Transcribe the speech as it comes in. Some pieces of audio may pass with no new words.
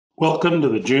Welcome to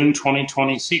the June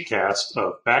 2020 CIECAST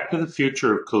of Back to the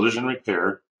Future of Collision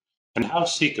Repair and how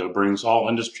CIECA brings all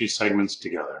industry segments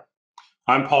together.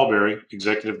 I'm Paul Berry,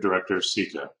 Executive Director of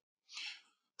CIECA.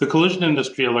 The Collision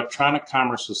Industry Electronic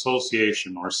Commerce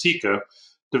Association, or CIECA,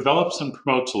 develops and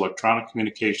promotes electronic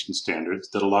communication standards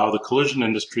that allow the collision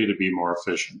industry to be more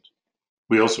efficient.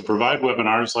 We also provide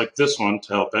webinars like this one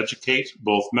to help educate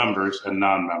both members and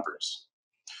non-members.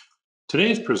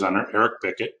 Today's presenter, Erick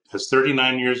Bickett, has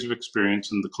 39 years of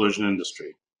experience in the collision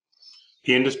industry.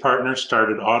 He and his partners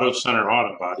started Auto Center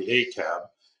Auto Body, ACAB,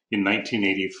 in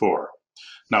 1984,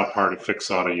 now part of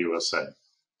FixAuto USA.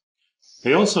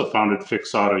 They also founded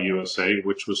FixAuto USA,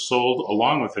 which was sold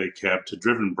along with ACAB to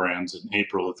Driven Brands in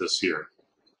April of this year.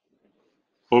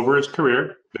 Over his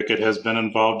career, Bickett has been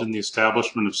involved in the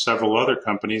establishment of several other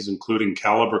companies, including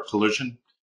Caliber Collision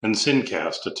and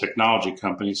CIECAST, a technology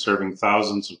company serving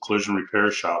thousands of collision repair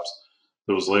shops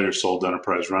that was later sold to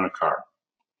Enterprise Rent-A-Car.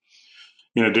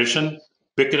 In addition,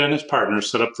 Bickett and his partners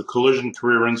set up the Collision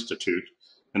Career Institute,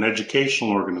 an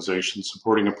educational organization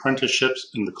supporting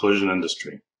apprenticeships in the collision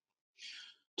industry.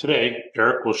 Today,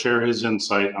 Erick will share his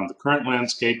insight on the current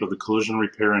landscape of the collision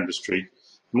repair industry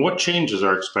and what changes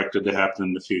are expected to happen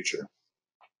in the future.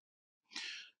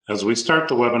 As we start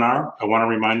the webinar, I want to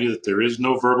remind you that there is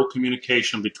no verbal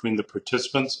communication between the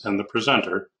participants and the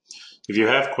presenter. If you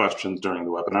have questions during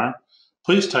the webinar,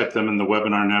 please type them in the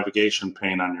webinar navigation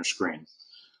pane on your screen.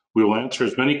 We will answer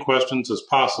as many questions as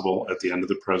possible at the end of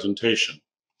the presentation.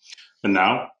 And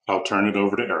now, I'll turn it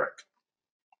over to Erick.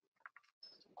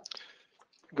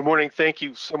 Good morning. Thank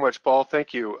you so much, Paul.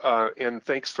 Thank you. And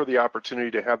thanks for the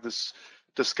opportunity to have this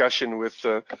discussion with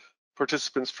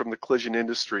participants from the collision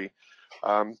industry.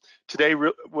 Today,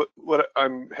 what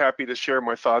I'm happy to share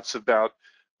my thoughts about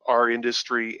our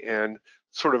industry and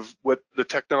sort of what the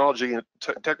technology and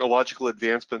technological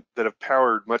advancement that have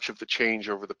powered much of the change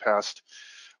over the past,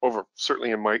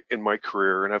 certainly in my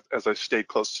career, and as I've stayed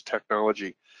close to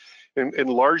technology, and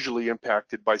largely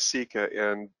impacted by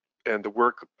CIECA and the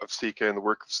work of CIECA and the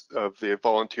work of the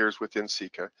volunteers within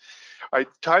CIECA. I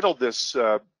titled this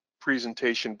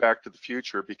presentation "Back to the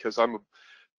Future" because I'm a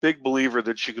big believer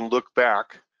that you can look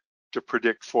back to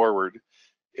predict forward,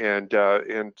 and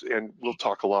we'll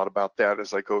talk a lot about that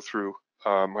as I go through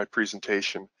my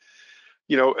presentation.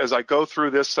 You know, as I go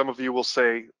through this, some of you will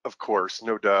say, "Of course,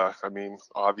 no duh." I mean,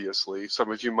 obviously.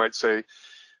 Some of you might say,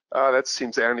 "That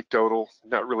seems anecdotal,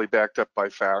 not really backed up by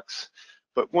facts."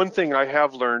 But one thing I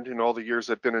have learned in all the years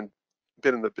I've been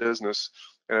in the business,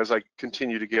 and as I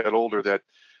continue to get older, that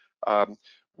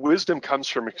wisdom comes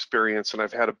from experience, and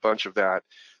I've had a bunch of that.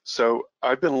 So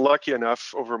I've been lucky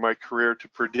enough over my career to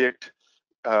predict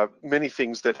many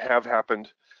things that have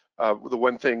happened. The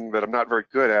one thing that I'm not very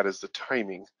good at is the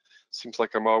timing. Seems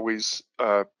like I'm always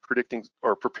predicting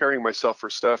or preparing myself for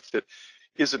stuff that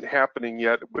isn't happening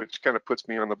yet, which kind of puts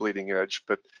me on the bleeding edge.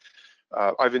 But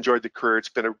I've enjoyed the career. It's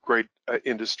been a great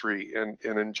industry, and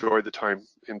enjoyed the time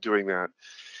in doing that.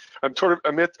 I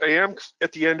am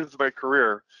at the end of my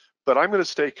career, but I'm going to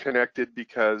stay connected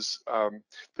because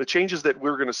the changes that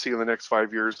we're going to see in the next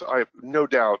 5 years, I have no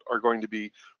doubt, are going to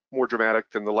be more dramatic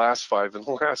than the last 5, and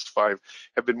the last 5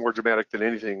 have been more dramatic than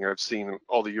anything I've seen in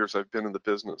all the years I've been in the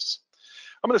business.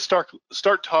 I'm going to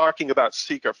start talking about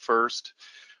CIECA first,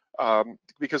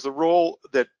 because the role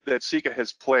that CIECA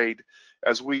has played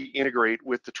as we integrate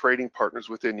with the trading partners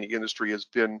within the industry has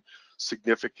been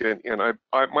significant, and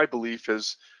my belief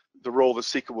is the role that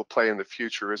CIECA will play in the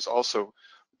future is also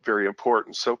very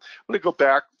important. So I'm going to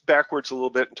go backwards a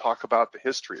little bit and talk about the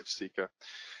history of CIECA.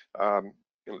 And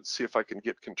let's see if I can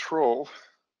get control.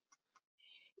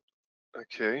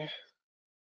 Okay.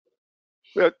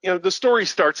 Well, you know, the story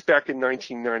starts back in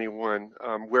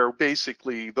 1991, where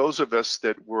basically those of us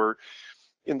that were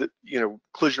in the,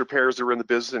 collision repairers that were in the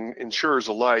business and insurers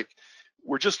alike,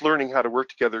 we're just learning how to work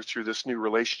together through this new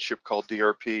relationship called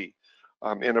DRP.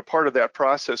 And a part of that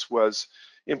process was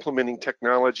implementing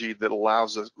technology that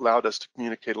allowed us to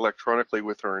communicate electronically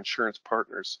with our insurance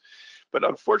partners. But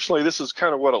unfortunately, this is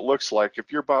kind of what it looks like.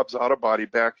 If you're Bob's Auto Body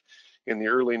back in the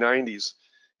early 90s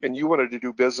and you wanted to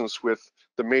do business with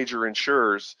the major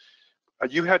insurers,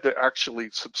 you had to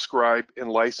actually subscribe and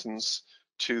license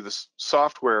to the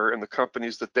software and the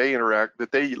companies that they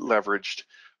leveraged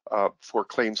for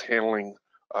claims handling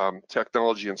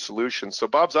technology and solutions. So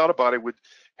Bob's Auto Body would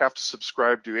have to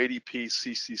subscribe to ADP,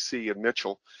 CCC, and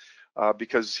Mitchell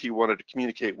because he wanted to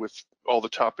communicate with all the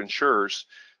top insurers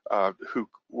who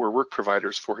were work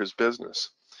providers for his business.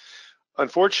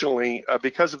 Unfortunately,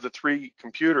 because of the 3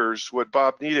 computers, what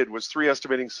Bob needed was 3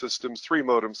 estimating systems, 3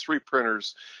 modems, 3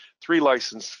 printers, 3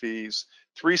 license fees,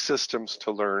 3 systems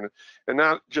to learn. And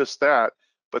not just that,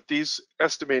 but these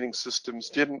estimating systems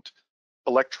didn't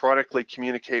electronically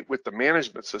communicate with the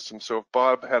management system. So if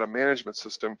Bob had a management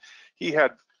system, he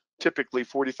had typically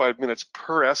 45 minutes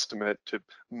per estimate to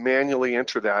manually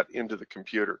enter that into the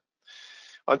computer.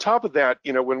 On top of that,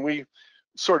 you know, when we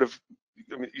sort of,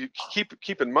 I mean, you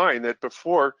keep in mind that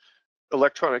before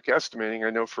electronic estimating, I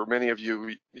know for many of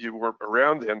you, you weren't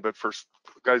around then, but for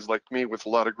guys like me with a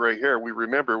lot of gray hair, we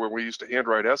remember when we used to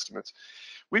handwrite estimates.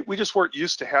 We just weren't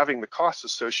used to having the costs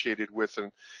associated with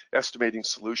an estimating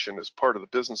solution as part of the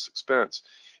business expense.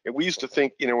 And we used to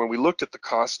think, you know, when we looked at the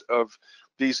cost of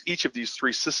each of these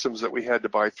 3 systems that we had to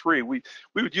buy 3, we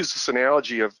would use this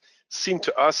analogy of, seemed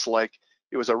to us like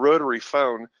it was a rotary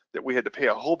phone that we had to pay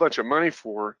a whole bunch of money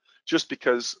for just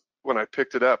because when I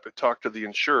picked it up, it talked to the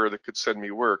insurer that could send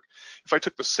me work. If I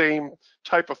took the same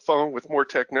type of phone with more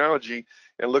technology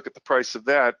and look at the price of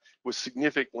that, it was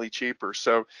significantly cheaper.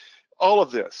 So all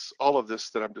of this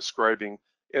that I'm describing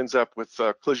ends up with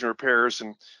collision repairs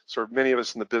and sort of many of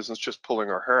us in the business just pulling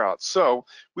our hair out. So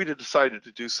we decided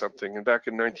to do something. And back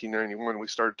in 1991, we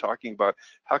started talking about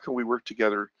how can we work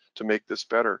together to make this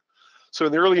better. So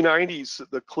in the early 90s,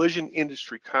 the Collision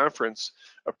Industry Conference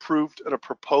approved a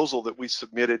proposal that we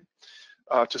submitted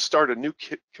to start a new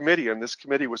committee, and this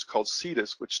committee was called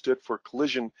CIECAST, which stood for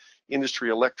Collision Industry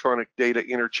Electronic Data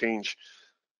Interface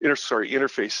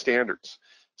Standards.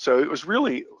 So it was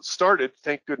really started,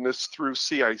 thank goodness, through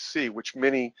CIC, which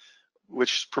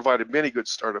provided many good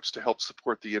startups to help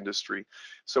support the industry.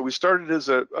 So we started as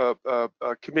a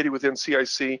committee within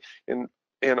CIC,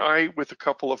 and I, with a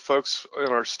couple of folks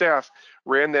on our staff,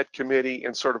 ran that committee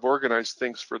and sort of organized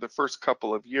things for the first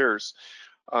couple of years.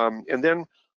 And then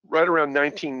right around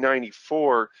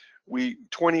 1994,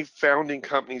 20 founding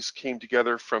companies came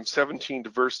together from 17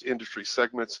 diverse industry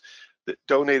segments that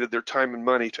donated their time and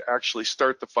money to actually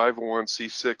start the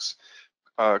 501c6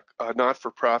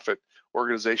 not-for-profit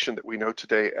organization that we know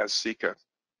today as CIECA.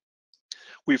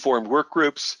 We formed work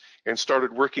groups and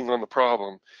started working on the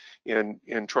problem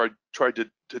and tried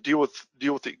to deal with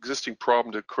the existing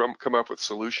problem to come up with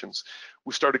solutions.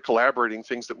 We started collaborating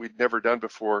things that we'd never done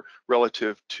before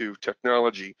relative to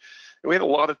technology. And we had a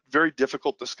lot of very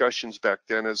difficult discussions back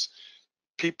then as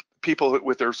people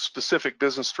with their specific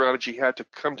business strategy had to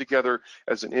come together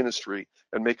as an industry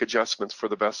and make adjustments for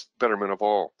the betterment of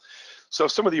all. So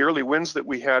some of the early wins that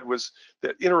we had was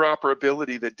that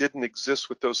interoperability that didn't exist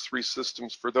with those 3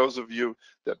 systems. For those of you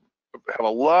that have a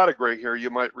lot of gray hair, you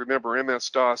might remember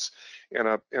MS-DOS and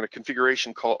a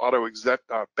configuration called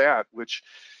AutoExec.bat, which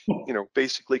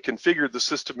basically configured the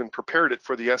system and prepared it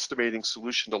for the estimating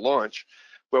solution to launch.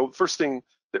 Well, the first thing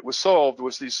that was solved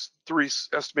was these 3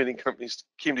 estimating companies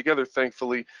came together,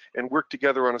 thankfully, and worked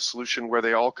together on a solution where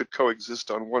they all could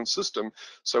coexist on one system,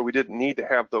 so we didn't need to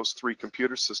have those 3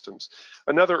 computer systems.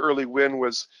 Another early win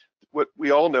was what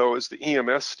we all know is the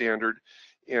EMS standard,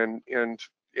 and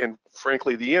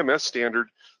frankly, the EMS standard,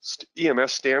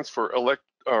 EMS stands for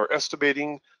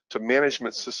Estimating to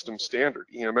Management System Standard,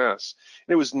 EMS.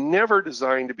 And it was never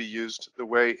designed to be used the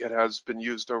way it has been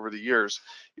used over the years.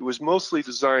 It was mostly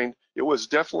designed, it was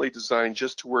definitely designed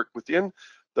just to work within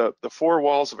the 4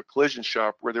 walls of a collision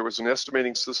shop where there was an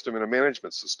estimating system and a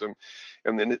management system.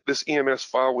 And then this EMS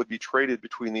file would be traded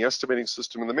between the estimating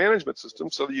system and the management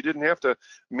system so that you didn't have to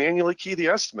manually key the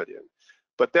estimate in.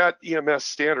 But that EMS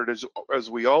standard, as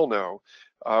we all know,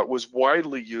 was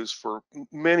widely used for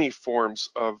many forms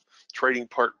of trading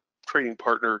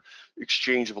partner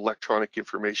exchange of electronic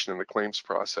information in the claims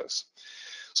process.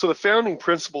 So the founding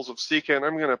principles of CIECA, and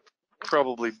I'm going to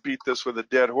probably beat this with a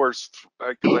dead horse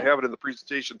because I have it in the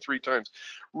presentation 3 times,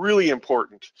 really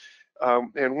important.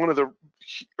 And one of the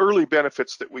early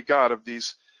benefits that we got of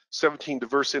these 17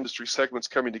 diverse industry segments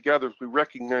coming together, we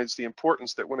recognize the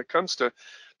importance that when it comes to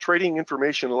trading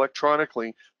information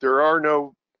electronically, there are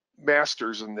no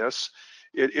masters in this.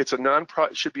 It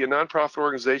should be a nonprofit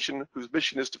organization whose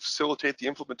mission is to facilitate the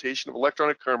implementation of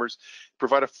electronic commerce,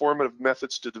 provide a formative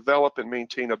methods to develop and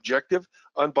maintain objective,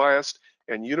 unbiased,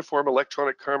 and uniform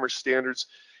electronic commerce standards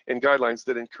and guidelines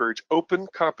that encourage open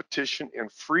competition and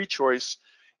free choice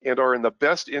and are in the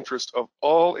best interest of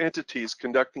all entities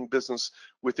conducting business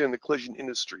within the collision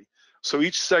industry. So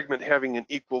each segment having an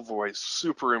equal voice,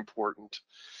 super important.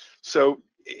 So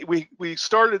we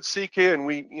started CIECA and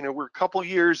we're a couple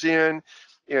years in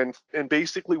and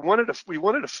basically we wanted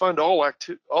to fund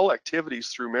all activities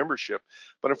through membership,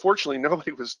 but unfortunately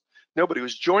nobody was nobody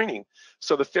was joining.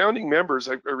 So the founding members,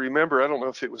 I remember, I don't know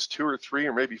if it was 2 or 3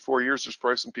 or maybe 4 years, there's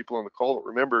probably some people on the call that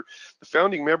remember, the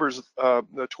founding members,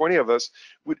 the 20 of us,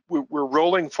 we're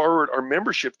rolling forward our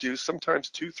membership dues, sometimes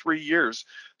 2-3 years,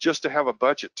 just to have a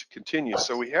budget to continue.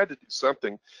 So we had to do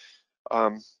something.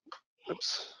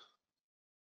 Oops.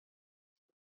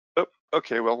 Oh,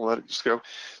 okay, well, let it just go.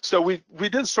 So we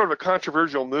did sort of a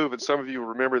controversial move, and some of you will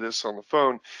remember this on the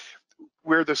phone,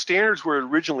 where the standards were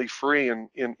originally free in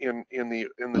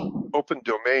the open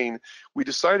domain. We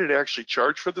decided to actually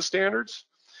charge for the standards,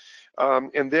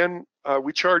 and then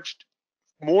we charged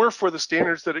more for the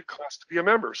standards that it cost to be a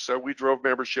member. So we drove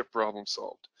membership problem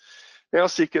solved. Now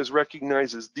CIECA is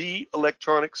recognized as the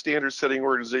electronic standard setting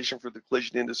organization for the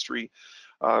collision industry.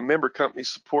 Member companies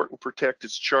support and protect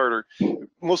its charter.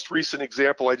 Most recent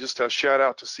example, I just have shout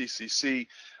out to CCC.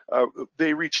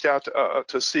 They reached out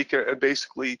to CIECA and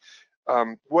basically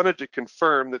wanted to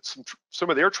confirm that some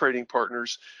of their trading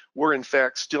partners were in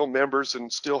fact still members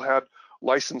and still had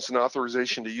license and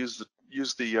authorization to use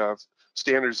the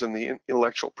standards and the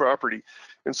intellectual property.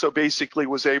 And so basically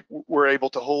were able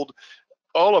to hold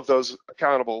all of those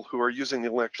accountable who are using the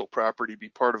intellectual property, be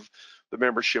part of the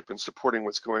membership and supporting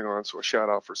what's going on. So a shout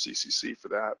out for CCC for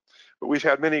that. But we've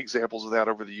had many examples of that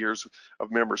over the years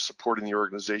of members supporting the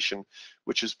organization,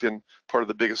 which has been part of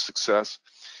the biggest success.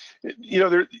 You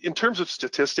know, in terms of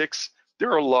statistics,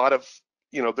 there are a lot of,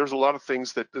 there's a lot of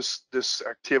things that this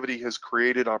activity has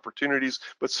created opportunities,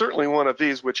 but certainly one of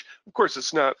these, which of course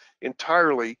it's not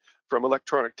entirely from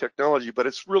electronic technology, but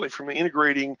it's really from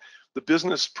integrating the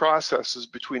business processes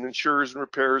between insurers and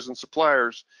repairers and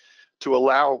suppliers to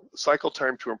allow cycle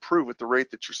time to improve at the rate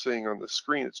that you're seeing on the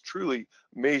screen. It's truly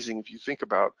amazing if you think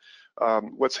about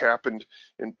what's happened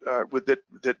and with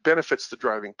that benefits the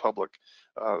driving public,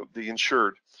 the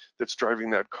insured that's driving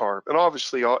that car, and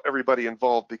obviously everybody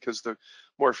involved, because the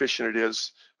more efficient it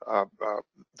is,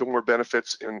 the more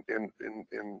benefits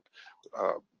and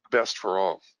best for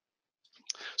all.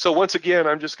 So once again,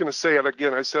 I'm just going to say it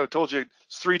again. I told you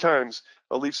it's 3 times.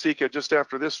 I'll leave CIECA just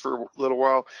after this for a little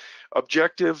while.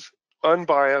 Objective,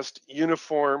 unbiased,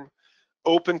 uniform,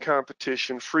 open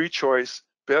competition, free choice,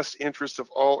 best interest of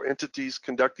all entities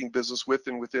conducting business with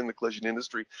and within the collision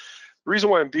industry. The reason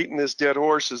why I'm beating this dead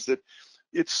horse is that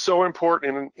it's so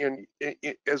important, and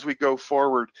as we go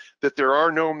forward, that there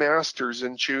are no masters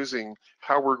in choosing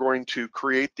how we're going to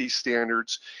create these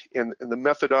standards and the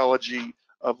methodology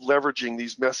of leveraging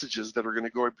these messages that are going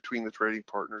to go between the trading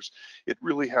partners. It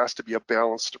really has to be a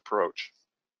balanced approach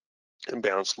and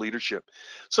balanced leadership.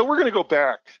 So we're going to go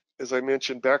back, as I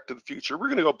mentioned, back to the future. We're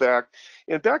going to go back,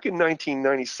 and back in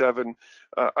 1997,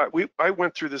 I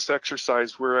went through this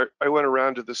exercise where I went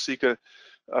around to the CIECA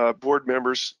board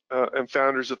members and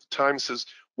founders at the time, says,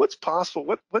 what's possible?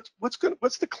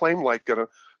 What's the claim like going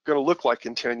to look like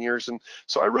in 10 years? And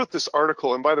so I wrote this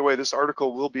article, and by the way, this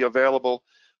article will be available,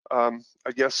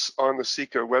 I guess, on the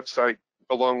CIECA website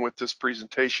along with this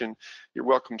presentation. You're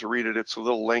welcome to read it. It's a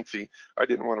little lengthy. I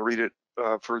didn't want to read it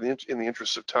in the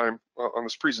interest of time on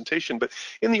this presentation, but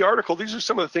in the article, these are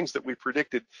some of the things that we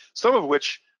predicted, some of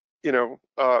which,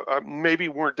 maybe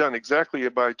weren't done exactly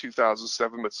by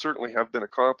 2007, but certainly have been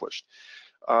accomplished.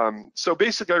 So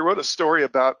basically, I wrote a story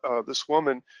about this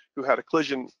woman who had a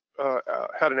collision,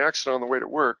 had an accident on the way to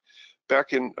work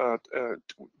back in,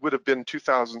 would have been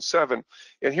 2007.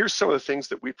 And here's some of the things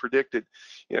that we predicted.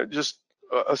 Just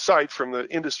aside from the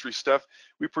industry stuff,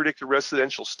 we predicted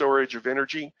residential storage of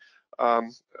energy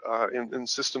and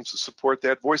systems to support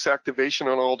that. Voice activation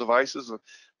on all devices.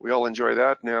 We all enjoy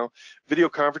that now. Video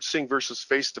conferencing versus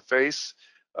face-to-face.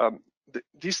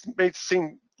 These may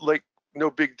seem like no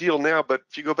big deal now, but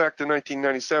if you go back to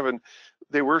 1997,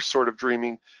 they were sort of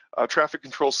dreaming. Traffic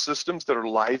control systems that are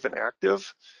live and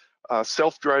active.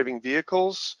 Self-driving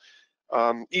vehicles,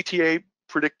 ETA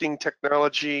predicting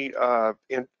technology,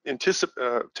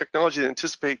 technology to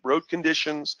anticipate road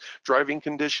conditions, driving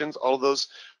conditions, all of those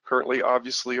currently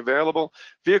obviously available.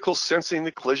 Vehicles sensing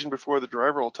the collision before the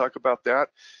driver, I'll talk about that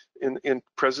in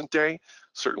present day.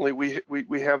 Certainly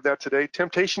we have that today.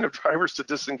 Temptation of drivers to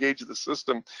disengage the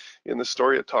system. In the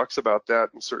story, it talks about that.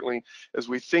 And certainly as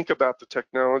we think about the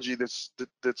technology that's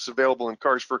available in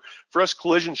cars, for us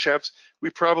collision chefs, we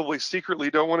probably secretly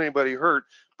don't want anybody hurt,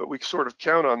 but we sort of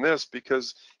count on this,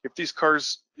 because if these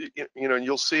cars, and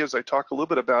you'll see as I talk a little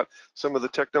bit about some of the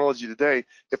technology today,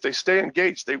 if they stay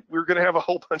engaged, we're going to have a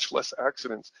whole bunch less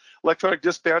accidents. Electronic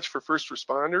dispatch for first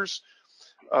responders,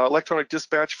 electronic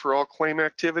dispatch for all claim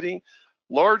activity,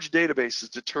 large databases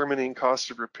determining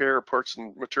cost of repair, parts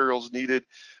and materials needed,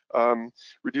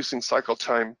 reducing cycle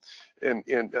time,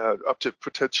 and up to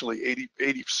potentially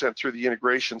 80% through the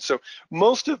integration. So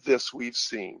most of this we've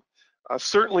seen.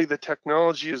 Certainly the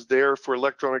technology is there for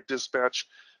electronic dispatch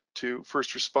to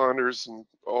first responders and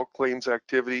all claims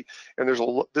activity. And there's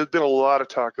been a lot of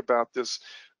talk about this,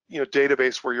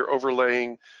 database where you're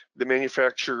overlaying the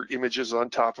manufacturer images on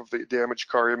top of the damaged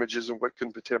car images and what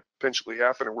can potentially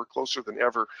happen, and we're closer than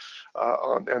ever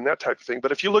and that type of thing.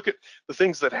 But if you look at the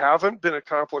things that haven't been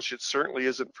accomplished, it certainly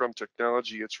isn't from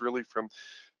technology. It's really from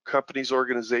companies,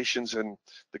 organizations, and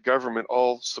the government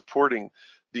all supporting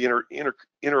the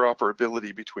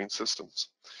interoperability between systems.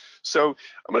 So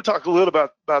I'm going to talk a little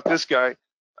about this guy.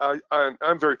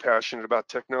 I'm very passionate about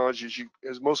technology,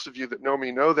 as most of you that know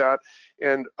me know that.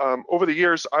 And over the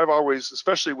years, I've always,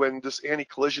 especially when this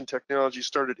anti-collision technology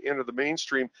started to enter the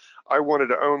mainstream, I wanted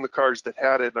to own the cars that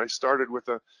had it. And I started with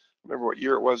I remember what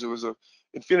year it was a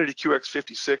Infiniti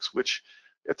QX56, which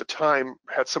at the time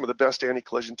had some of the best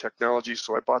anti-collision technology.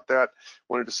 So I bought that,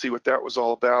 wanted to see what that was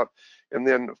all about. And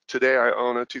then today I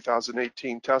own a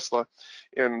 2018 Tesla,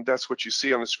 and that's what you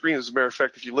see on the screen. As a matter of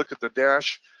fact, if you look at the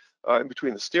dash, in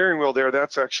between the steering wheel there,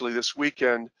 that's actually this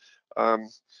weekend.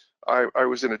 I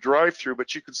was in a drive-through,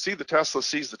 but you can see the Tesla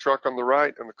sees the truck on the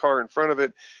right and the car in front of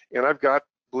it. And I've got,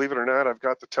 believe it or not, I've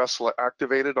got the Tesla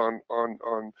activated on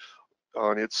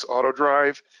its auto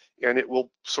drive, and it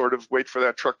will sort of wait for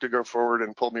that truck to go forward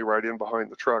and pull me right in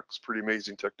behind the truck. It's pretty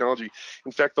amazing technology.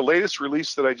 In fact, the latest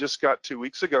release that I just got 2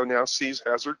 weeks ago now sees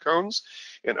hazard cones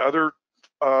and other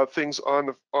things on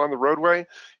the roadway.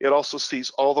 It also sees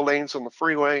all the lanes on the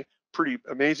freeway. Pretty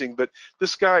amazing. But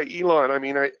this guy Elon, I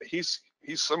mean, he's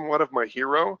somewhat of my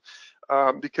hero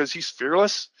because he's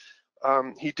fearless.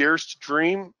 He dares to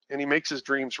dream, and he makes his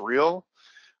dreams real.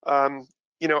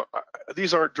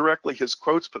 These aren't directly his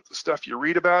quotes, but the stuff you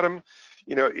read about him,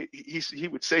 he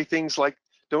would say things like,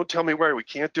 "Don't tell me why we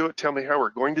can't do it, tell me how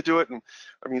we're going to do it." And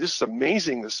I mean, this is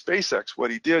amazing, the SpaceX, what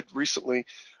he did recently.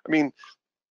 I mean,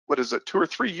 what is it, 2 or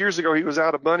 3 years ago, he was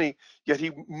out of money, yet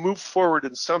he moved forward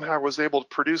and somehow was able to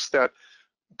produce that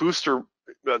booster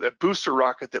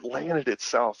rocket that landed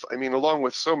itself. I mean, along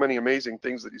with so many amazing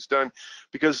things that he's done,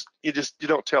 because you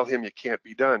don't tell him you can't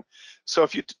be done. So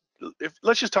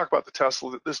let's just talk about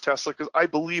this Tesla, because I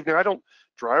believe, now I don't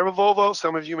drive a Volvo.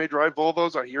 Some of you may drive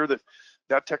Volvos. I hear that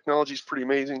technology is pretty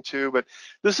amazing too, but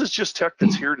this is just tech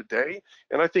that's here today,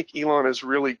 and I think Elon is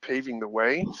really paving the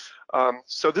way.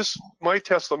 So my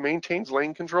Tesla maintains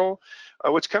lane control.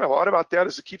 What's kind of odd about that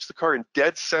is it keeps the car in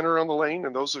dead center on the lane,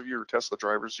 and those of you who are Tesla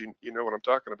drivers, you know what I'm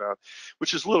talking about,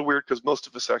 which is a little weird because most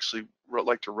of us actually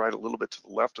like to ride a little bit to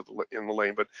the left in the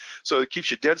lane, but so it keeps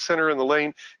you dead center in the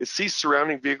lane. It sees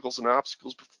surrounding vehicles and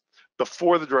obstacles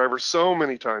before the driver. So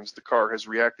many times the car has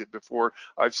reacted before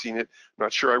I've seen it. I'm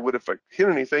not sure I would if I hit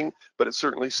anything, but it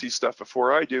certainly sees stuff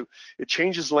before I do. It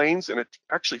changes lanes, and it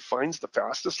actually finds the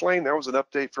fastest lane. That was an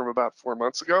update from about 4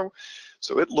 months ago.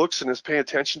 So it looks and is paying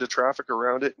attention to traffic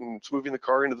around it, and it's moving the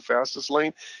car into the fastest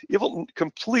lane. It will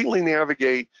completely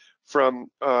navigate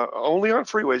from only on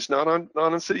freeways, not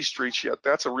on city streets yet.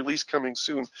 That's a release coming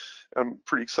soon. I'm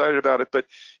pretty excited about it, but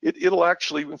it'll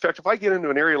actually, in fact, if I get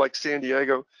into an area like San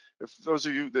Diego, if those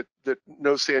of you that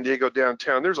know San Diego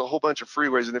downtown, there's a whole bunch of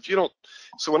freeways, and if you don't,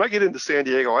 so when I get into San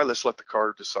Diego, I just let the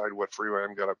car decide what freeway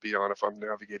I'm gonna be on if I'm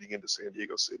navigating into San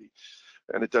Diego City.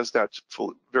 And it does that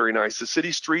very nice. The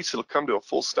city streets, it'll come to a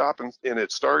full stop and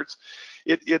it starts.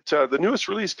 The newest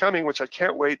release coming, which I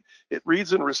can't wait, it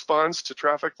reads and responds to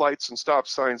traffic lights and stop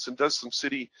signs and does some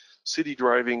city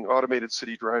driving, automated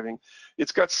city driving.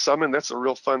 It's got summon. That's a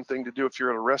real fun thing to do if you're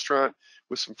at a restaurant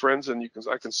with some friends, and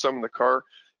I can summon the car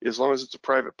as long as it's a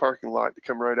private parking lot to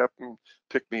come right up and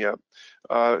pick me up.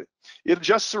 It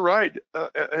adjusts the ride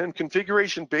and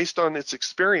configuration based on its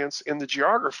experience in the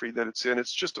geography that it's in.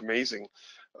 It's just amazing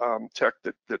tech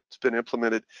that's been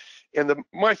implemented. And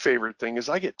my favorite thing is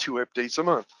I get 2 updates a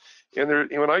month. And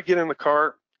when I get in the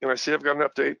car and I say I've got an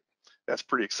update, that's a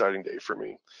pretty exciting day for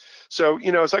me. So,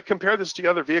 as I compare this to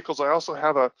other vehicles, I also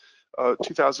have a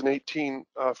 2018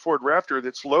 Ford Raptor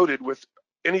that's loaded with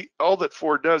all that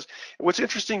Ford does. And what's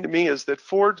interesting to me is that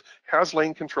Ford has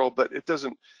lane control, but it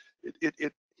doesn't.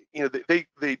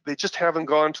 They just haven't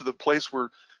gone to the place where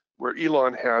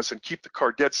Elon has and keep the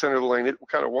car dead center of the lane. It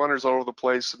kind of wanders all over the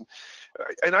place,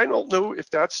 and I don't know if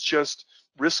that's just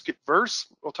risk adverse.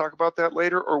 We'll talk about that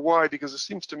later, or why, because it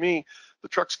seems to me the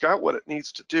truck's got what it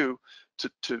needs to do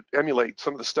to emulate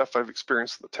some of the stuff I've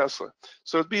experienced in the Tesla.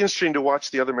 So it'd be interesting to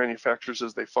watch the other manufacturers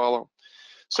as they follow.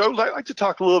 So I'd like to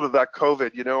talk a little bit about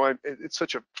COVID. It's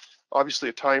such obviously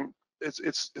a time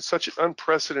it's such an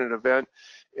unprecedented event,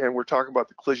 and we're talking about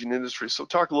the collision industry. So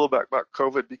talk a little bit about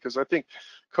COVID, because I think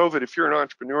COVID, if you're an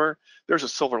entrepreneur, there's a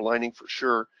silver lining for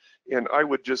sure. And I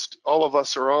would just, all of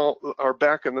us are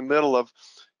back in the middle of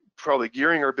probably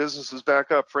gearing our businesses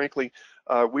back up. Frankly,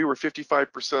 we were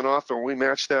 55% off, and we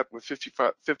matched that with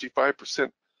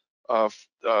 55%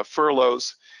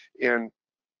 furloughs, and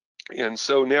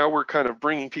so now we're kind of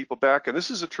bringing people back, and this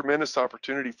is a tremendous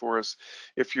opportunity for us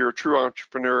if you're a true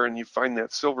entrepreneur and you find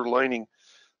that silver lining.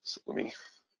 So let me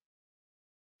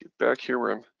get back here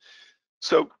where I'm.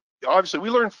 So obviously we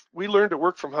learned to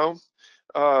work from home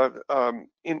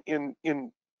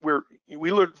where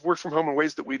we learned to work from home in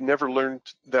ways that we'd never learned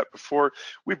that before.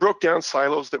 We broke down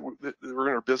silos that were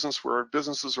in our business, where our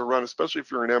businesses are run, especially if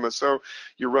you're an MSO,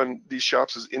 you run these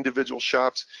shops as individual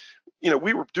shops. You know,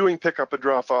 we were doing pickup and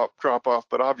drop off,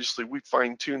 but obviously we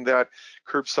fine-tuned that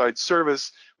curbside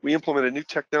service. We implemented new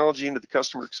technology into the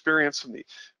customer experience and the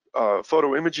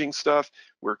photo imaging stuff,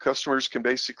 where customers can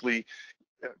basically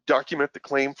document the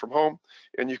claim from home,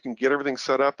 and you can get everything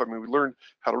set up. I mean, we learned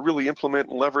how to really implement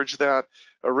and leverage that,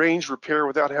 arrange repair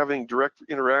without having direct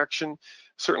interaction.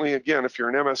 Certainly, again, if you're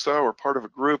an MSO or part of a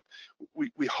group,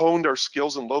 we honed our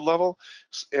skills in low level.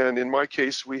 And in my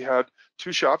case, we had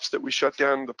 2 shops that we shut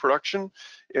down the production,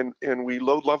 and we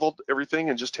load leveled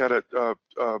everything and just had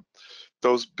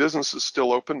those businesses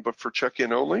still open, but for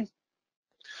check-in only.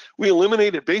 We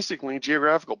eliminated basically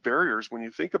geographical barriers when you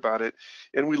think about it,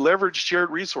 and we leveraged shared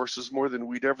resources more than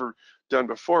we'd ever done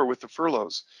before with the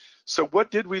furloughs. So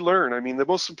what did we learn? I mean, the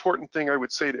most important thing I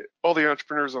would say to all the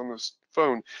entrepreneurs on this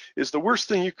phone is the worst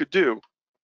thing you could do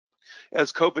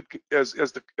as COVID, as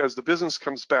the business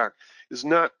comes back, is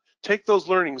not take those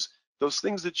learnings, those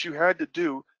things that you had to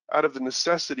do out of the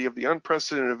necessity of the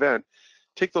unprecedented event,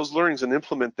 take those learnings and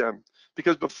implement them.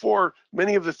 Because before,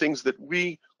 many of the things that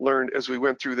we learned as we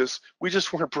went through this, we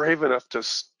just weren't brave enough to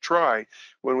try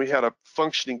when we had a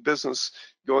functioning business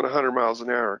going 100 miles an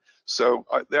hour. So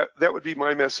that would be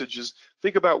my message, is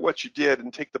think about what you did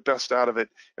and take the best out of it.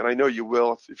 And I know you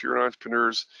will. If you're an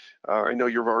entrepreneur, I know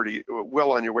you're already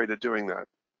well on your way to doing that.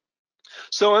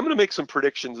 So I'm going to make some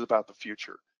predictions about the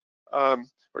future.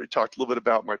 Already talked a little bit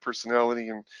about my personality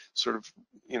and sort of,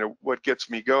 you know, what gets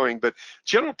me going. But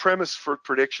general premise for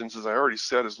predictions, as I already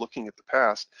said, is looking at the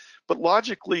past, but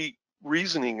logically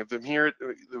reasoning of the inherent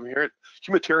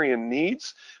humanitarian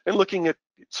needs and looking at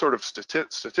sort of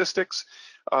statistics.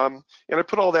 And I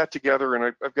put all that together,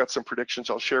 and I've got some predictions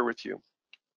I'll share with you.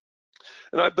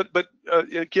 And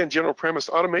again, general premise: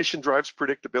 automation drives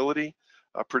predictability.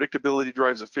 Predictability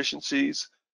drives efficiencies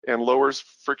and lowers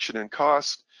friction and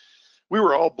cost. We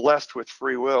were all blessed with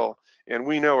free will, and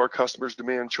we know our customers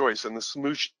demand choice, and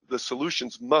the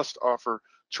solutions must offer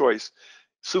choice.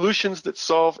 Solutions that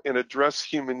solve and address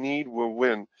human need will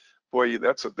win. Boy,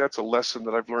 that's a lesson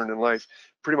that I've learned in life.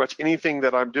 Pretty much anything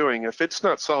that I'm doing, if it's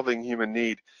not solving human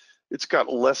need, it's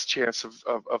got less chance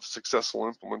of successful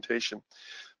implementation.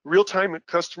 Real-time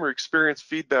customer experience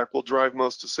feedback will drive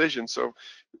most decisions. So,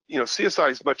 you know,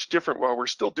 CSI is much different. While we're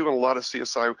still doing a lot of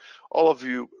CSI, all of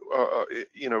you,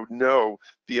 you know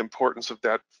the importance of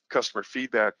that customer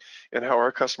feedback and how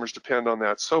our customers depend on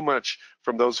that so much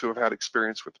from those who have had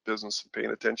experience with the business and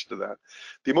paying attention to that.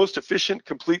 The most efficient,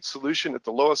 complete solution at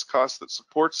the lowest cost that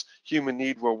supports human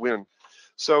need will win.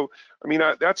 So, I mean,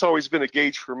 that's always been a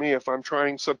gauge for me if I'm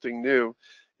trying something new.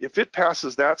 If it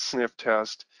passes that sniff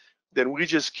test, then we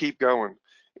just keep going.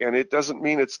 And it doesn't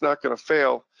mean it's not going to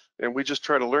fail. And we just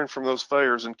try to learn from those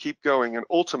failures and keep going. And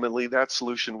ultimately, that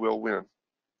solution will win.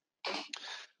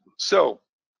 So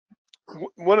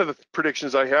one of the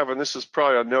predictions I have, and this is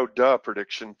probably a no-duh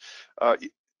prediction,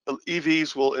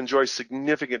 EVs will enjoy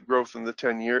significant growth in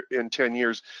 10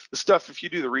 years. The stuff, if you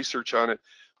do the research on it,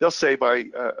 they'll say by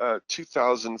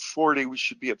 2040, we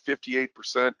should be at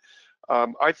 58%.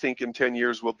 I think in 10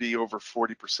 years, we'll be over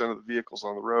 40% of the vehicles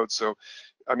on the road. So,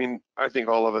 I mean, I think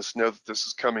all of us know that this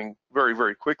is coming very,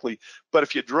 very quickly. But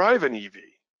if you drive an EV,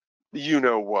 you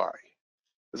know why.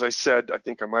 As I said, I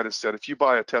think I might have said, if you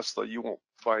buy a Tesla, you won't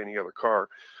buy any other car.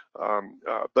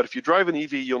 But if you drive an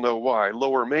EV, you'll know why.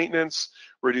 Lower maintenance,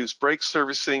 reduced brake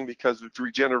servicing because of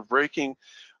regenerative braking,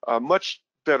 much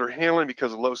better handling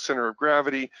because of low center of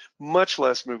gravity, much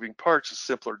less moving parts, a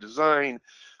simpler design,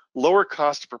 lower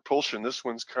cost of propulsion. This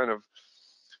one's kind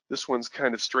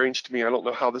of strange to me. I don't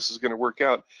know how this is going to work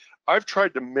out. I've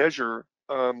tried to measure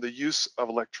the use of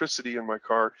electricity in my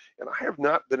car, and I have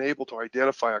not been able to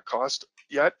identify a cost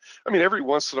yet. I mean, every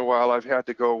once in a while I've had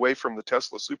to go away from the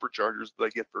Tesla superchargers that I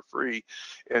get for free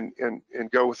and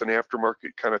go with an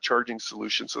aftermarket kind of charging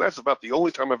solution. So that's about the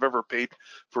only time I've ever paid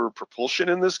for propulsion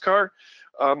in this car.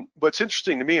 What's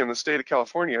interesting to me in the state of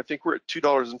California, I think we're at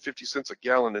 $2.50 a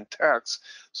gallon in tax.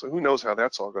 So who knows how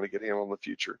that's all going to get handled in the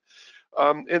future.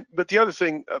 But the other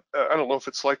thing, I don't know if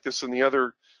it's like this in the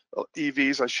other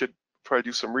EVs. I should probably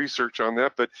do some research on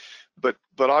that. But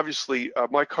obviously,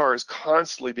 my car is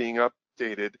constantly being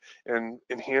updated and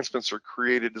enhancements are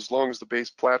created as long as the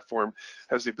base platform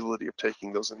has the ability of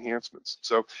taking those enhancements.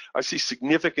 So I see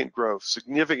significant growth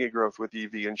with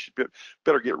EV, and should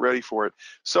better get ready for it.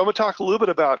 So I'm going to talk a little bit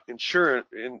about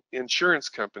insurance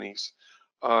companies.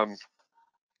 And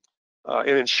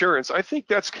insurance, I think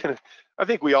I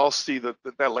think we all see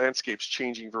that landscape's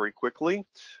changing very quickly.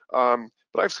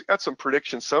 But I've got some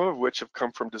predictions, some of which have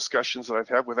come from discussions that I've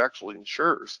had with actually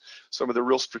insurers, some of the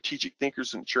real strategic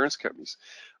thinkers in insurance companies.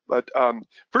 But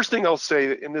first thing I'll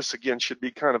say, and this again should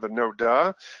be kind of a no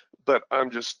duh, but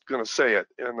I'm just going to say it,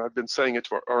 and I've been saying it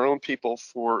to our own people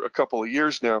for a couple of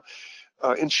years now.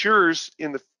 Insurers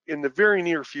in the very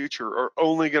near future are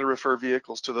only going to refer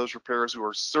vehicles to those repairers who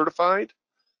are certified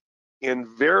and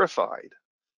verified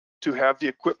to have the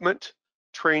equipment,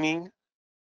 training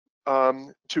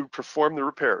to perform the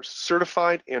repairs.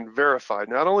 Certified and verified.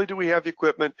 Not only do we have the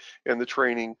equipment and the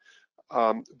training,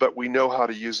 but we know how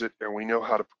to use it and we know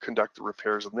how to conduct the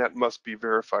repairs, and that must be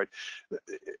verified.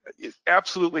 It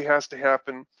absolutely has to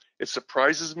happen. It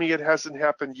surprises me it hasn't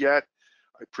happened yet.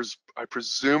 I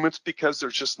presume it's because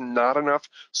there's just not enough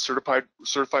certified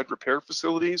repair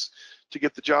facilities to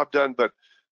get the job done, but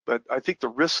I think the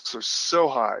risks are so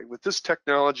high with this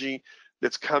technology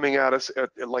that's coming at us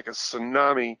at like a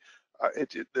tsunami.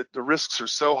 The risks are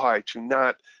so high to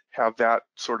not have that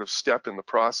sort of step in the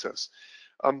process.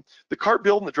 The car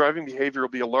build and the driving behavior will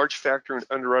be a large factor in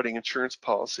underwriting insurance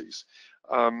policies.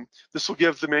 This will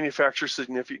give the manufacturer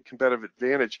significant competitive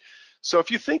advantage. So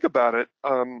if you think about it,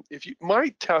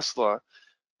 my Tesla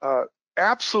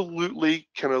absolutely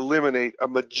can eliminate a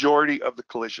majority of the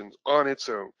collisions on its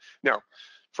own. Now,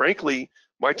 frankly,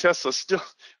 my Tesla still,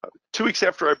 2 weeks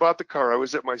after I bought the car, I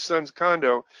was at my son's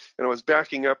condo and I was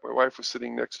backing up. My wife was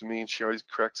sitting next to me and she always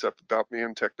cracks up about me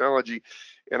and technology.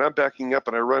 And I'm backing up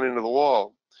and I run into the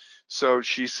wall. So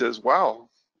she says, wow,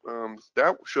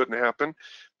 that shouldn't happen.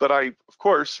 But I, of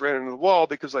course, ran into the wall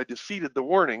because I defeated the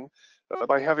warning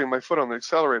by having my foot on the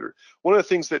accelerator. One of the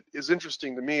things that is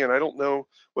interesting to me, and I don't know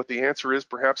what the answer is,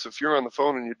 perhaps if you're on the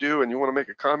phone and you do and you want to make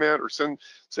a comment or send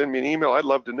me an email, I'd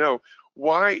love to know.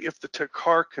 Why, if the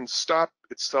car can stop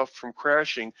itself from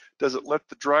crashing, does it let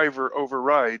the driver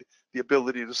override the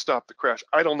ability to stop the crash?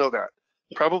 I don't know that.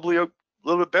 Probably a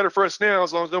little bit better for us now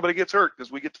as long as nobody gets hurt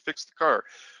because we get to fix the car.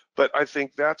 But I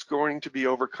think that's going to be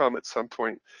overcome at some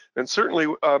point. And certainly,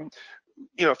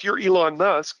 if you're Elon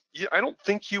Musk, I don't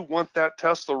think you want that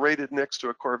Tesla rated next to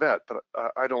a Corvette, but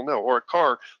I don't know. Or a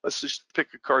car, let's just pick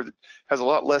a car that has a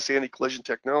lot less anti-collision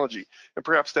technology. And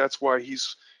perhaps that's why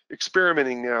he's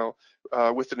experimenting now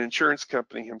with an insurance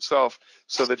company himself,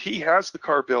 so that he has the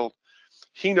car built.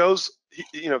 He knows,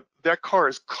 that car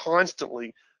is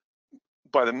constantly,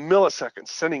 by the millisecond,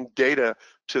 sending data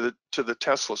to the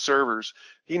Tesla servers.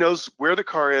 He knows where the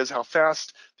car is, how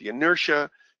fast, the inertia,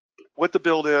 what the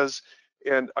build is,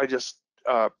 and I just,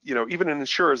 even in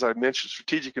insurers, I mentioned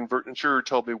strategic insurer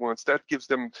told me once that gives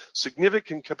them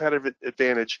significant competitive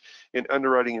advantage in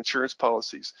underwriting insurance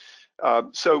policies.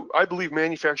 So I believe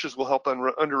manufacturers will help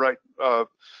underwrite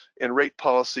and rate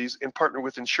policies and partner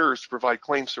with insurers to provide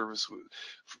claim service.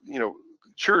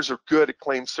 Insurers are good at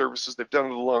claim services. They've done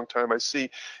it a long time. I see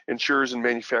insurers and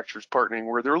manufacturers partnering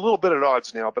where they're a little bit at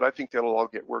odds now, but I think that'll all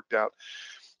get worked out.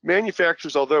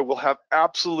 Manufacturers, although, will have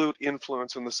absolute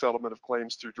influence in the settlement of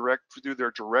claims through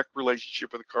their direct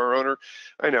relationship with the car owner.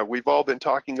 I know we've all been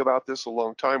talking about this a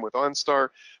long time with OnStar,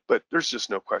 but there's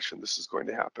just no question this is going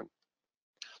to happen.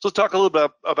 So let's talk a little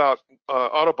bit about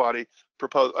auto body.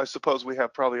 I suppose we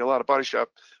have probably a lot of body shop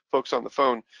folks on the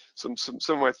phone. Some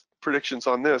of my predictions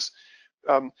on this.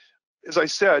 As I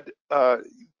said,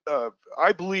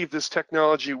 I believe this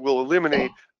technology will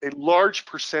eliminate a large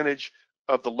percentage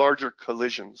of the larger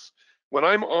collisions. When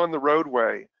I'm on the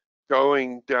roadway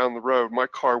going down the road, my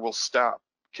car will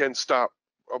can stop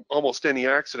almost any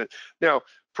accident. Now,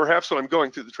 perhaps when I'm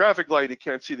going through the traffic light, it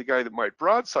can't see the guy that might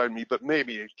broadside me, but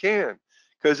maybe it can,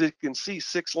 because it can see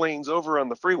 6 lanes over on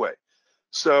the freeway.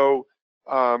 So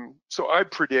I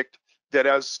predict that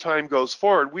as time goes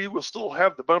forward, we will still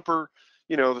have the bumper,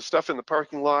 the stuff in the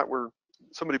parking lot where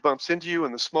somebody bumps into you,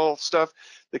 and the small stuff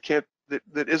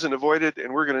that isn't avoided,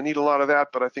 and we're going to need a lot of that.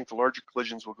 But I think the larger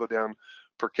collisions will go down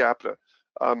per capita.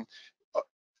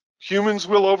 Humans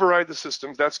will override the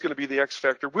systems. That's going to be the X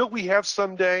factor. Will we have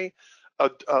someday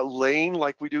a lane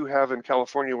like we do have in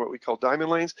California, what we call diamond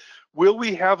lanes? Will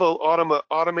we have an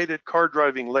automated car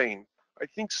driving lane? I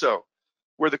think so,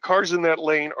 where the cars in that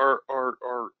lane are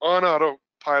on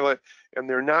autopilot and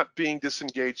they're not being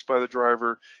disengaged by the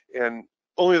driver, and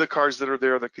only the cars that are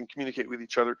there that can communicate with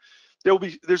each other.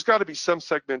 There's got to be some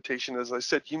segmentation. As I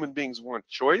said, human beings want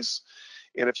choice,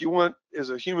 and if you want, as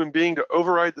a human being, to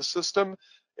override the system,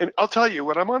 and I'll tell you,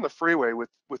 when I'm on the freeway with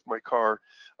my car,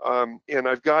 and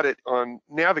I've got it on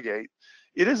Navigate,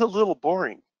 it is a little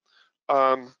boring,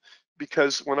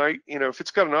 because when if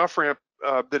it's got an off ramp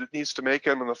that it needs to make,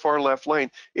 I'm in the far left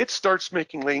lane, it starts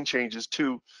making lane changes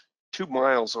 2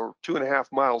 miles or 2.5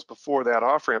 miles before that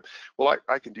off ramp. Well,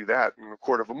 I can do that in a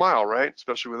quarter of a mile, right?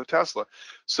 Especially with a Tesla.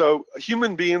 So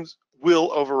human beings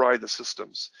will override the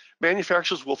systems.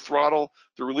 Manufacturers will throttle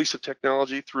the release of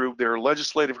technology through their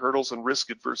legislative hurdles and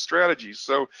risk-adverse strategies.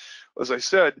 So, as I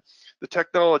said, the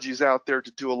technology is out there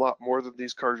to do a lot more than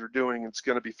these cars are doing. It's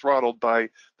going to be throttled by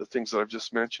the things that I've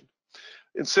just mentioned.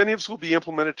 Incentives will be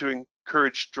implemented to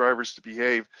encourage drivers to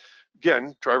behave.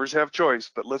 Again, drivers have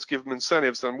choice, but let's give them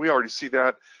incentives, and we already see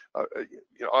that,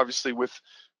 obviously with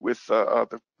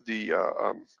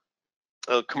the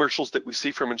commercials that we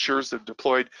see from insurers that have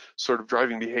deployed sort of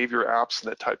driving behavior apps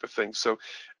and that type of thing. So,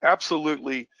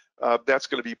 absolutely, that's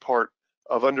going to be part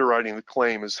of underwriting the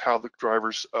claim, is how the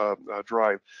drivers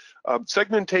drive.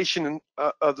 Segmentation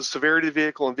of the severity of the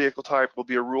vehicle and vehicle type will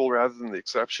be a rule rather than the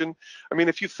exception. I mean,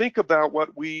 if you think about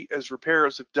what we as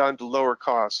repairers have done to lower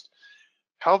cost,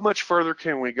 how much further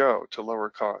can we go to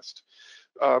lower cost?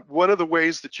 One of the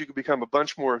ways that you can become a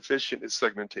bunch more efficient is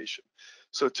segmentation.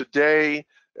 So today,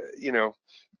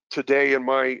 today in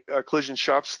my collision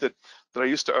shops that I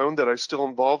used to own, that I'm still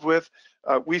involved with,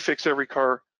 we fix every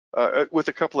car, with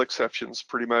a couple exceptions,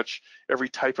 pretty much every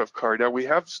type of car. Now, we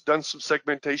have done some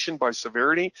segmentation by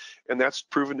severity, and that's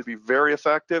proven to be very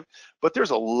effective, but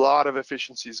there's a lot of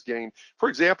efficiencies gained. For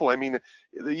example, I mean,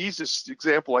 the easiest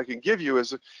example I can give you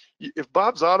is if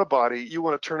Bob's Auto Body, you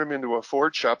want to turn him into a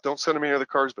Ford shop, don't send him any other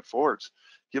cars but Fords.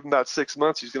 Give him about 6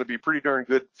 months, he's going to be pretty darn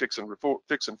good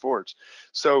fixing Fords.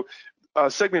 So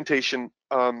segmentation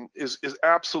is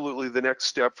absolutely the next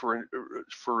step for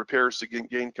repairers to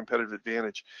gain competitive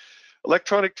advantage.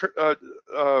 Electronic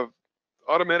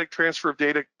automatic transfer of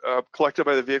data collected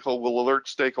by the vehicle will alert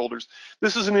stakeholders.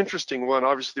 This is an interesting one.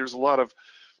 Obviously, there's a lot of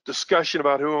discussion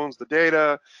about who owns the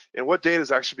data and what data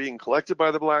is actually being collected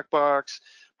by the black box.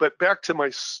 But back to my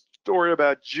story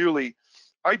about Julie,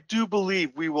 I do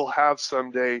believe we will have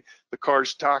someday the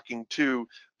cars talking to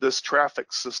this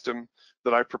traffic system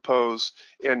that I propose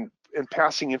and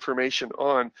passing information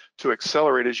on to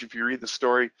accelerate. As if you read the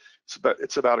story,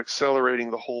 it's about accelerating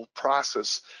the whole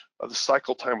process of the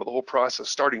cycle time of the whole process,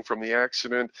 starting from the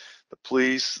accident, the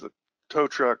police, the tow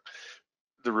truck,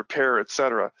 the repair,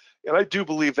 etc. And I do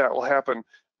believe that will happen.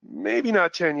 Maybe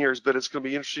not 10 years, but it's going to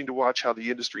be interesting to watch how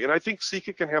the industry, and I think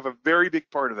CIECA can have a very big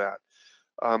part of that.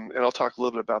 And I'll talk a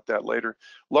little bit about that later.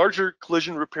 Larger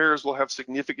collision repairs will have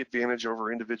significant advantage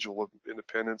over individual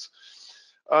independents.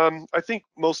 I think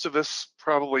most of us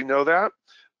probably know that,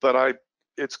 but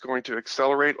it's going to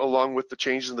accelerate along with the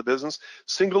changes in the business.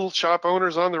 Single shop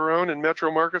owners on their own in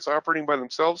metro markets operating by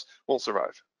themselves won't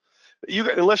survive.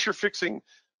 Unless you're fixing,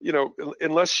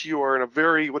 unless you are in a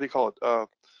very, what do you call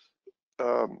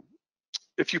it?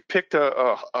 If you picked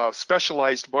a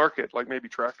specialized market, like maybe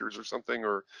tractors or something,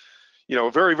 or a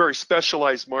very, very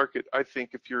specialized market, I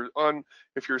think if you're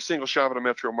a single shop in a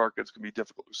metro market, it's going to be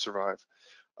difficult to survive.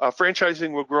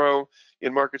 Franchising will grow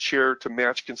in market share to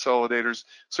match consolidators.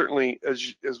 Certainly,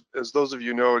 as those of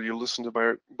you know, you listen to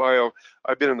my bio,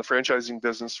 I've been in the franchising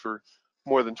business for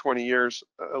more than 20 years,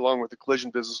 along with the collision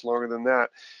business longer than that.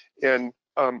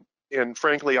 And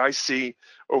frankly, I see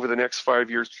over the next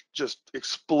 5 years just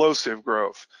explosive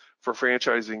growth for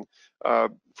franchising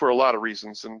for a lot of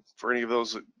reasons. And for any of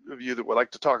those of you that would like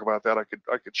to talk about that, I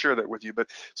could share that with you. But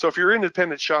so if you're an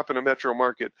independent shop in a metro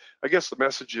market, I guess the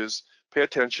message is pay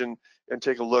attention and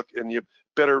take a look, and you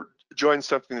better join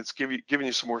something that's giving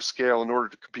you some more scale in order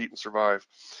to compete and survive.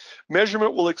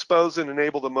 Measurement will expose and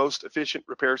enable the most efficient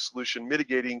repair solution,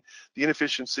 mitigating the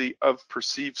inefficiency of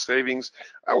perceived savings.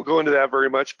 I won't go into that very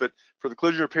much, but for the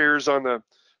collision repairs on the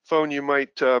phone, you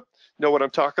might know what I'm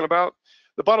talking about.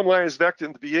 The bottom line is, back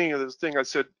in the beginning of this thing, I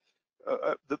said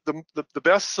the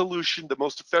best solution, the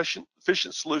most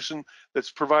efficient solution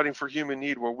that's providing for human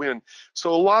need will win.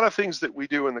 So a lot of things that we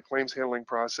do in the claims handling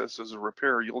process as a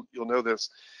repairer, you'll know this,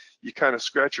 you kind of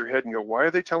scratch your head and go, why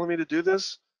are they telling me to do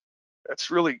this?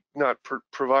 That's really not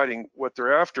providing what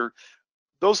they're after.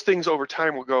 Those things over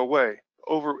time will go away.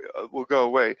 will go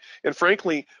away. And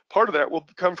frankly, part of that will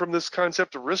come from this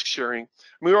concept of risk sharing.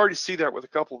 We already see that with a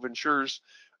couple of insurers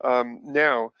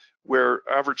now, where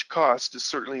average cost is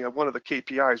certainly one of the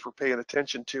KPIs we're paying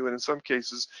attention to, and in some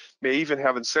cases may even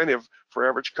have incentive for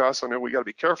average cost. I know we got to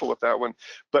be careful with that one,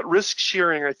 but risk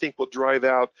sharing, I think, will drive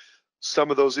out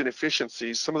some of those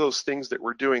inefficiencies, some of those things that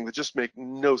we're doing that just make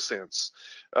no sense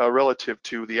relative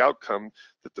to the outcome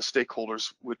that the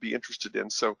stakeholders would be interested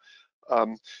in. So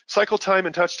cycle time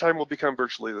and touch time will become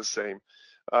virtually the same.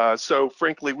 So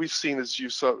frankly, we've seen, as you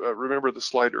saw, remember the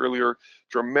slide earlier,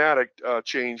 dramatic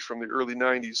change from the early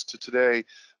 90s to today.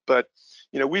 But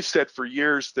we've said for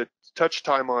years that touch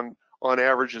time on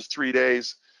average is 3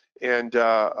 days, and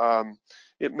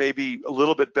it may be a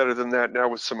little bit better than that now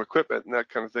with some equipment and that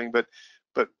kind of thing. But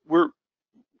we're,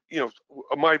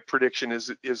 my prediction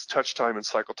is touch time and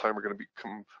cycle time are going to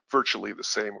become virtually the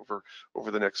same over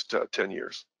the next 10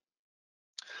 years.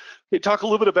 Okay, talk a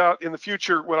little bit about in the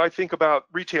future what I think about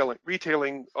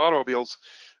retailing automobiles,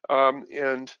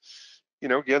 and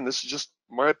again, this is just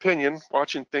my opinion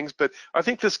watching things, but I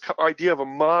think this idea of a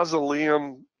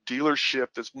mausoleum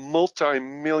dealership, this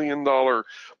multi-million-dollar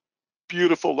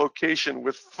beautiful location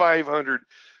with 500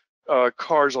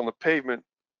 cars on the pavement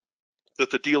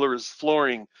that the dealer is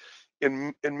flooring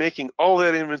and making all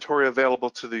that inventory available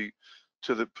to the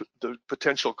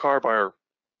potential car buyer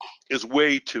is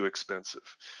way too expensive.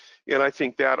 And I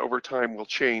think that over time will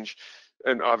change.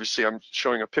 And obviously I'm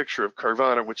showing a picture of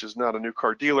Carvana, which is not a new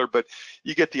car dealer, but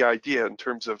you get the idea in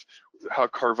terms of how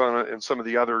Carvana and some of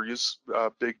the other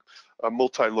big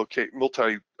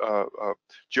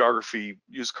multi-geography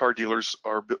used car dealers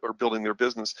are building their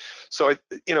business. So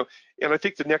and I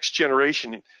think the next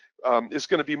generation is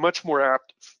going to be much more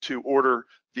apt to order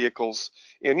vehicles.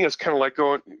 And it's kind of like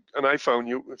going an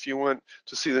iPhone. If you want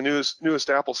to see the newest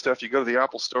Apple stuff, you go to the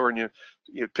Apple store and you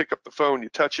pick up the phone, you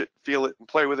touch it, feel it, and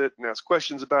play with it, and ask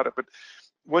questions about it. But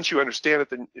once you understand it,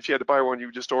 then if you had to buy one, you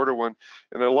would just order one.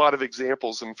 And there are a lot of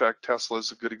examples. In fact, Tesla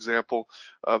is a good example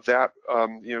of that.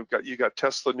 You got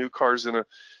Tesla new cars in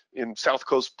South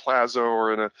Coast Plaza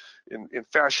or in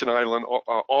Fashion Island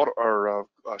or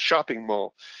shopping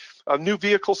mall. New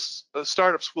vehicles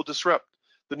startups will disrupt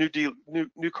the new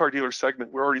car dealer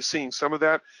segment. We're already seeing some of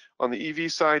that on the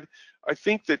EV side. I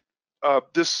think that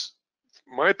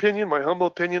my opinion, my humble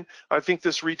opinion, I think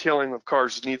this retailing of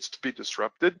cars needs to be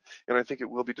disrupted, and I think it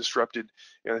will be disrupted,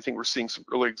 and I think we're seeing some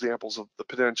early examples of the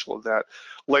potential of that.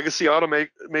 Legacy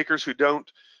automakers who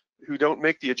don't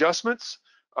make the adjustments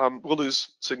will lose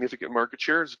significant market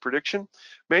share as a prediction.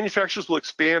 Manufacturers will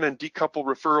expand and decouple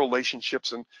referral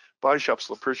relationships, and body shops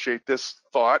will appreciate this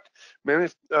thought.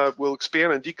 Will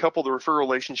expand and decouple the referral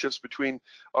relationships between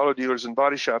auto dealers and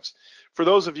body shops. For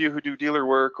those of you who do dealer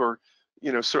work or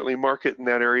certainly market in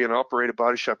that area and operate a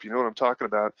body shop, you know what I'm talking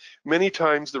about. Many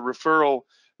times the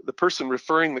person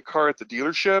referring the car at the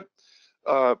dealership,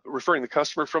 referring the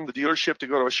customer from the dealership to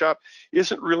go to a shop,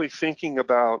 isn't really thinking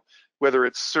about whether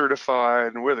it's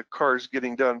certified and whether the car is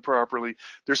getting done properly.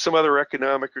 There's some other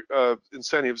economic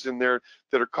incentives in there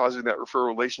that are causing that referral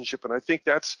relationship, and I think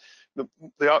that's the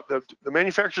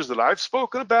manufacturers that I've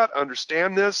spoken about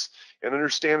understand this and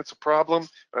understand it's a problem,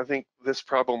 and I think this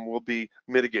problem will be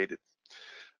mitigated.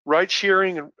 Ride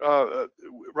sharing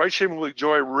will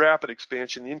enjoy rapid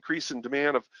expansion. The increase in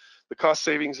demand of the cost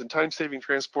savings and time saving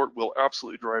transport will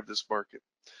absolutely drive this market.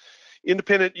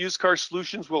 Independent used car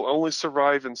solutions will only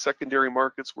survive in secondary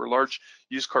markets where large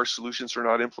used car solutions are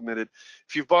not implemented.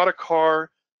 If you've bought a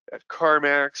car at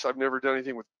CarMax, I've never done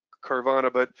anything with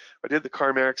Carvana, but I did the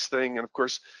CarMax thing, and of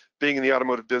course, being in the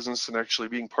automotive business and actually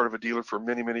being part of a dealer for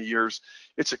many, many years,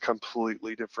 it's a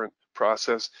completely different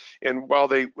process. And while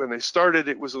when they started,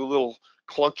 it was a little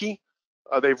clunky,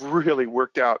 they've really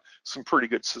worked out some pretty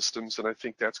good systems, and I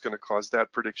think that's going to cause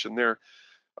that prediction there.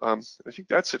 I think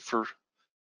that's it for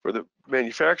the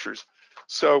manufacturers.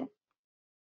 So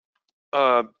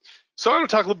I'm going to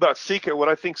talk a little about CIECA, what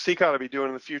I think CIECA ought to be doing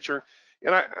in the future.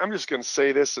 And I'm just going to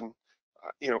say this, and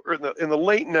in the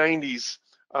late 90s,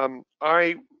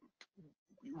 I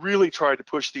really tried to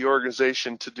push the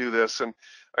organization to do this, and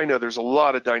I know there's a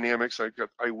lot of dynamics.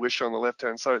 I wish on the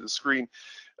left-hand side of the screen,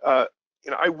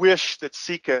 I wish that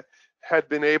CIECA had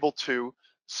been able to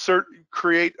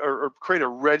create a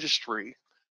registry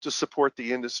to support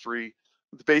the industry,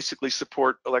 basically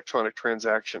support electronic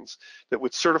transactions that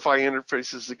would certify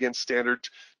interfaces against standard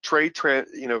trade,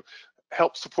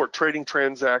 help support trading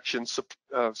transactions,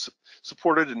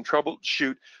 supported and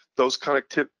troubleshoot those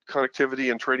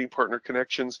connectivity and trading partner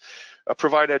connections,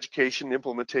 provide education,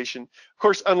 implementation. Of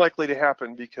course, unlikely to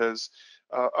happen because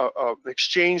an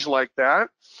exchange like that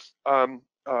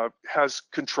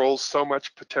controls so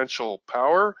much potential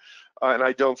power, and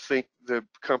I don't think the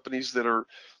companies that are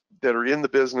in the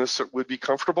business would be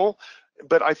comfortable.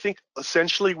 But I think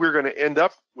essentially we're going to end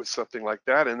up with something like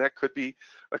that, and that could be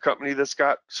a company that's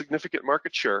got significant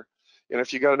market share. And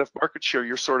if you got enough market share,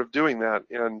 you're sort of doing that.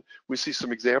 And we see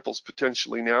some examples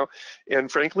potentially now.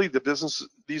 And frankly,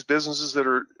 these businesses that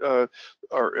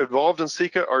are involved in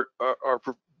CIECA are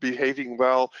behaving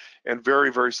well and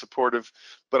very, very supportive.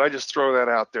 But I just throw that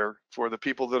out there for the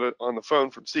people that are on the phone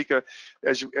from CIECA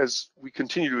as we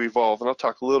continue to evolve. And I'll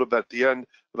talk a little bit at the end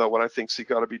about what I think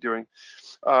CIECA ought to be doing.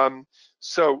 The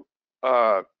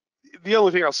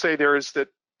only thing I'll say there is that,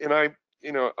 and I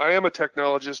am a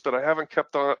technologist, but I haven't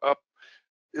kept up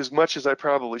as much as I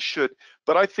probably should.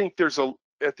 But I think there's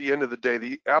at the end of the day,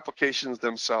 the applications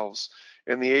themselves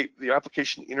and the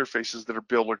application interfaces that are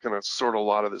built are going to sort a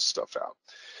lot of this stuff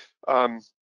out.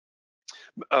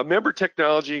 Member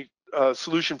technology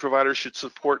solution providers should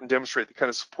support and demonstrate the kind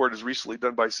of support as recently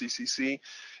done by CCC.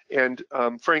 And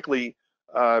frankly,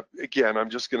 again, I'm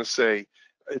just going to say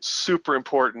it's super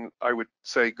important, I would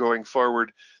say, going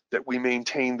forward, that we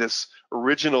maintain this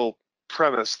original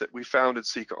premise that we founded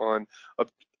CIECA on: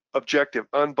 objective,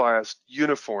 unbiased,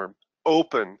 uniform,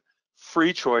 open,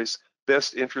 free choice,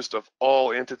 best interest of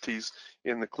all entities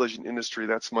in the collision industry.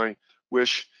 That's my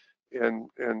wish and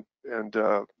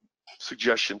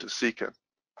suggestion to CIECA.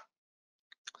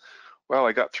 Well,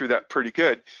 I got through that pretty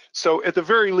good. So at the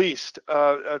very least,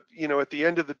 at the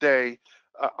end of the day,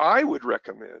 I would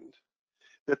recommend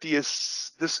that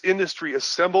this industry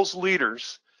assembles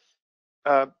leaders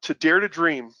to dare to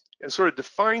dream and sort of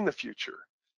define the future.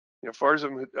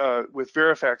 Farzam with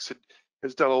Verifax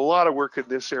has done a lot of work in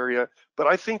this area, but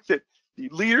I think that the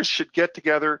leaders should get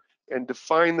together and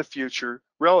define the future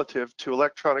relative to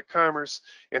electronic commerce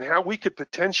and how we could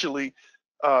potentially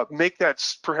make that,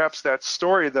 perhaps that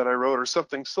story that I wrote or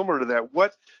something similar to that.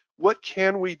 What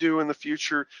can we do in the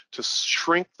future to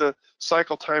shrink the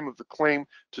cycle time of the claim,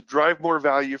 to drive more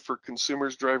value for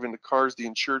consumers driving the cars, the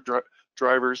insured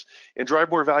drivers, and drive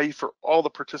more value for all the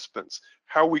participants?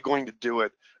 How are we going to do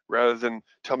it, rather than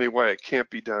tell me why it can't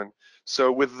be done?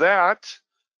 So with that,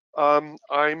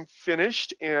 I'm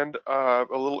finished, and a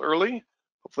little early.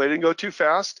 Hopefully I didn't go too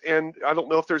fast, and I don't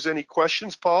know if there's any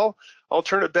questions, Paul. I'll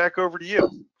turn it back over to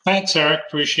you. Thanks, Eric.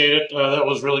 Appreciate it. That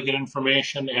was really good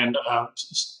information. And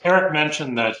Eric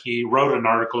mentioned that he wrote an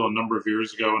article a number of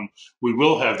years ago, and we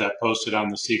will have that posted on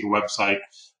the CIECA website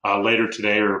later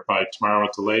today or by tomorrow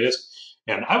at the latest.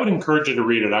 And I would encourage you to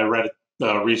read it. I read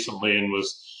it recently and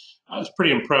I was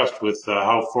pretty impressed with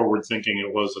how forward-thinking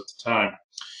it was at the time.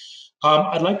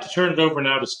 I'd like to turn it over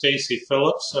now to Stacy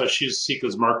Phillips. She's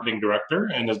CIECA's marketing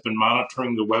director and has been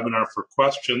monitoring the webinar for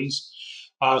questions.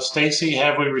 Stacy,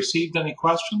 have we received any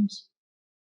questions?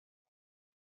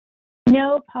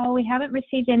 No, Paul, we haven't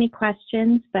received any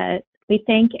questions, but we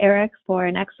thank Eric for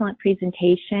an excellent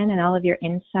presentation and all of your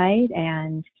insight.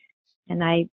 And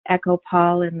I echo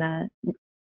Paul in the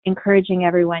encouraging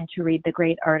everyone to read the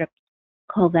great article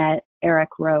that Eric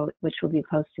wrote, which will be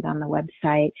posted on the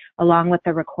website, along with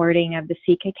the recording of the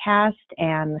CIECAST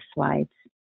and the slides.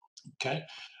 Okay.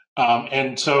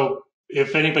 And so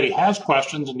if anybody has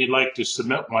questions and you'd like to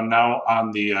submit one now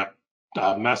on the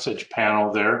message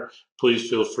panel there, please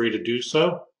feel free to do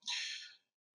so.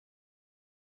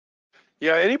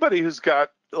 Yeah, anybody who's got,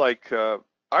 like,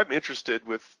 I'm interested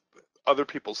with other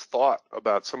people's thought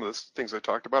about some of the things I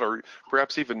talked about, or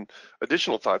perhaps even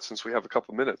additional thoughts, since we have a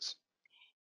couple minutes.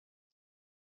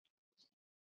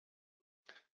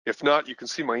 If not, you can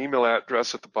see my email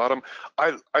address at the bottom.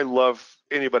 I love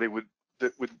anybody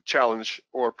that would challenge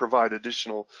or provide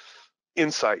additional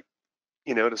insight,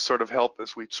 to sort of help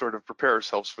as we sort of prepare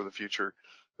ourselves for the future.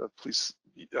 Please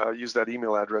use that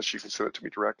email address. You can send it to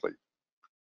me directly.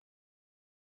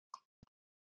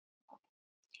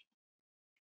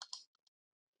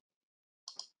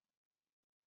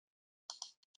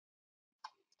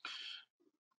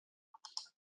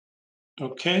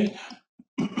 Okay.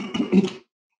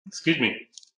 Excuse me.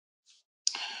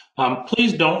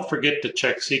 Please don't forget to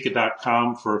check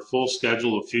CIECA.com for a full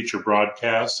schedule of future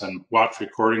broadcasts and watch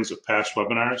recordings of past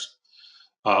webinars.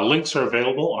 Links are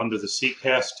available under the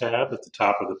CIECAST tab at the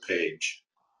top of the page.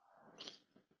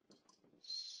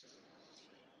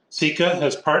 CIECA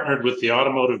has partnered with the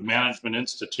Automotive Management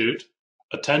Institute.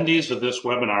 Attendees of this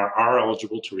webinar are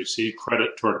eligible to receive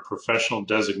credit toward a professional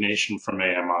designation from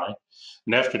AMI.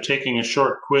 And after taking a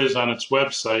short quiz on its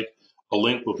website, a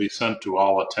link will be sent to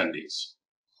all attendees.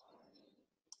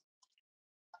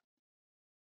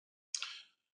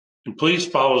 And please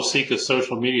follow CIECA's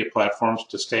social media platforms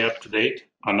to stay up to date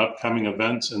on upcoming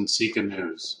events and CIECA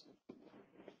news.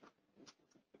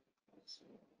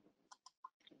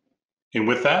 And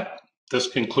with that, this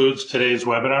concludes today's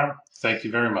webinar. Thank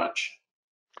you very much.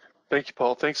 Thank you,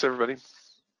 Paul. Thanks, everybody.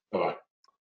 Bye-bye.